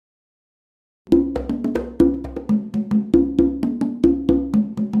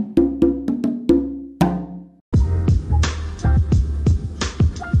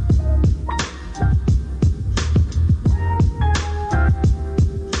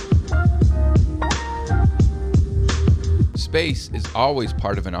Space is always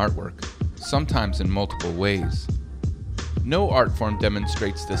part of an artwork, sometimes in multiple ways. No art form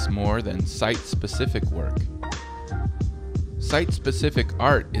demonstrates this more than site-specific work. Site-specific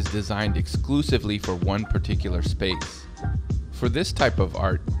art is designed exclusively for one particular space. For this type of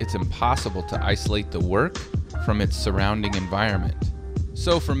art, it's impossible to isolate the work from its surrounding environment.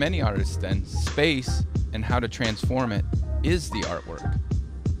 So for many artists then, space and how to transform it is the artwork.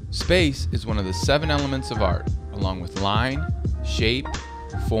 Space is one of the 7 elements of art, along with line, shape,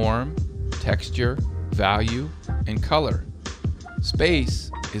 form, texture, value, and color.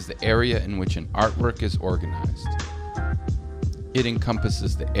 Space is the area in which an artwork is organized. It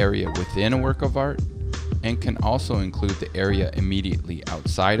encompasses the area within a work of art and can also include the area immediately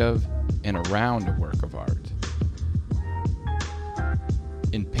outside of and around a work of art.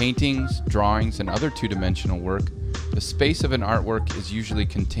 In paintings, drawings, and other two-dimensional work, the space of an artwork is usually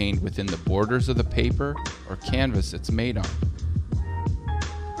contained within the borders of the paper or canvas it's made on.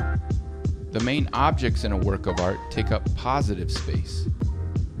 The main objects in a work of art take up positive space.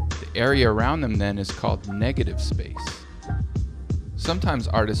 The area around them then is called negative space. Sometimes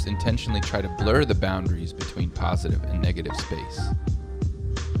artists intentionally try to blur the boundaries between positive and negative space.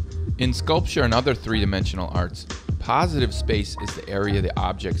 In sculpture and other three-dimensional arts, positive space is the area the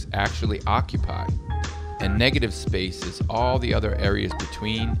objects actually occupy, and negative space is all the other areas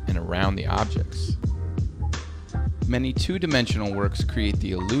between and around the objects. Many two-dimensional works create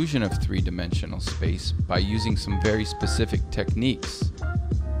the illusion of three-dimensional space by using some very specific techniques.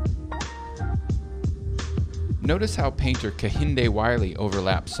 Notice how painter Kehinde Wiley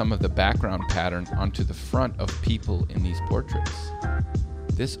overlaps some of the background pattern onto the front of people in these portraits.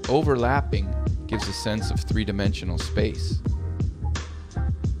 This overlapping gives a sense of three-dimensional space.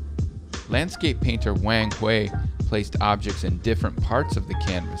 Landscape painter Wang Hui placed objects in different parts of the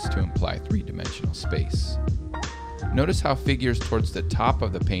canvas to imply three-dimensional space. Notice how figures towards the top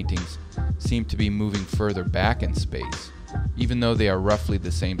of the paintings seem to be moving further back in space, even though they are roughly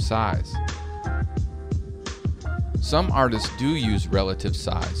the same size. Some artists do use relative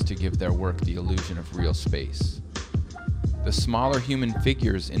size to give their work the illusion of real space. The smaller human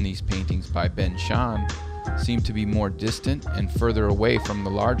figures in these paintings by Ben Shahn seem to be more distant and further away from the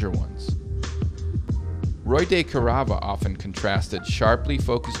larger ones. Roy de Carava often contrasted sharply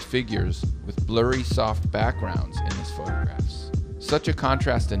focused figures with blurry, soft backgrounds in his photographs. Such a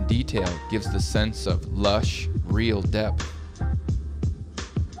contrast in detail gives the sense of lush, real depth.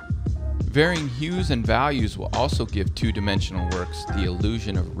 Varying hues and values will also give two-dimensional works the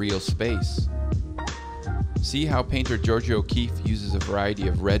illusion of real space. See how painter Georgia O'Keeffe uses a variety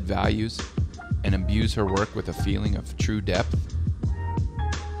of red values and imbues her work with a feeling of true depth?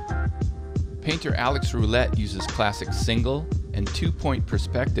 Painter Alex Roulette uses classic single and two-point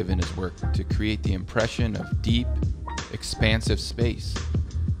perspective in his work to create the impression of deep, expansive space.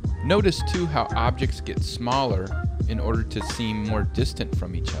 Notice too how objects get smaller in order to seem more distant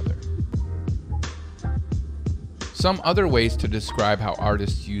from each other. Some other ways to describe how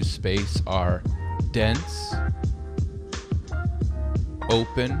artists use space are dense,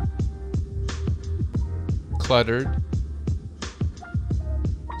 open, cluttered,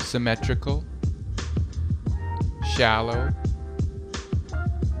 symmetrical, shallow,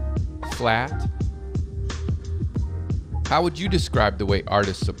 flat. How would you describe the way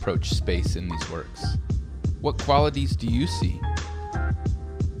artists approach space in these works? What qualities do you see?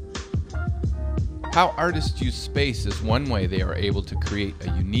 How artists use space is one way they are able to create a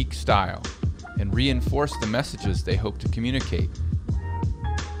unique style and reinforce the messages they hope to communicate.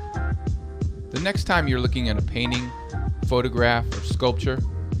 The next time you're looking at a painting, photograph, or sculpture,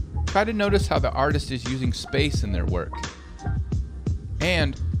 try to notice how the artist is using space in their work.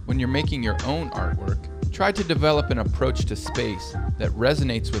 And when you're making your own artwork, try to develop an approach to space that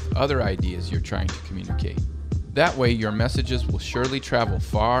resonates with other ideas you're trying to communicate. That way, your messages will surely travel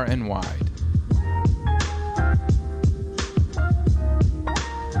far and wide.